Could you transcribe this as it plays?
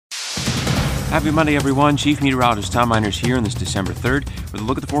Happy Monday, everyone. Chief Meteorologist Tom Miners here on this December 3rd with a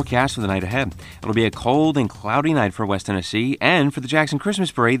look at the forecast for the night ahead. It'll be a cold and cloudy night for West Tennessee and for the Jackson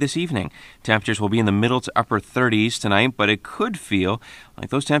Christmas Parade this evening. Temperatures will be in the middle to upper 30s tonight, but it could feel like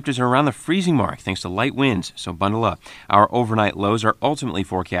those temperatures are around the freezing mark thanks to light winds, so bundle up. Our overnight lows are ultimately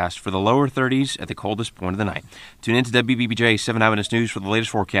forecast for the lower 30s at the coldest point of the night. Tune in to WBBJ 7 Eyewitness News for the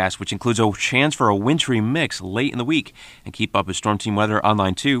latest forecast, which includes a chance for a wintry mix late in the week. And keep up with Storm Team Weather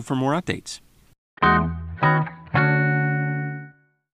online, too, for more updates.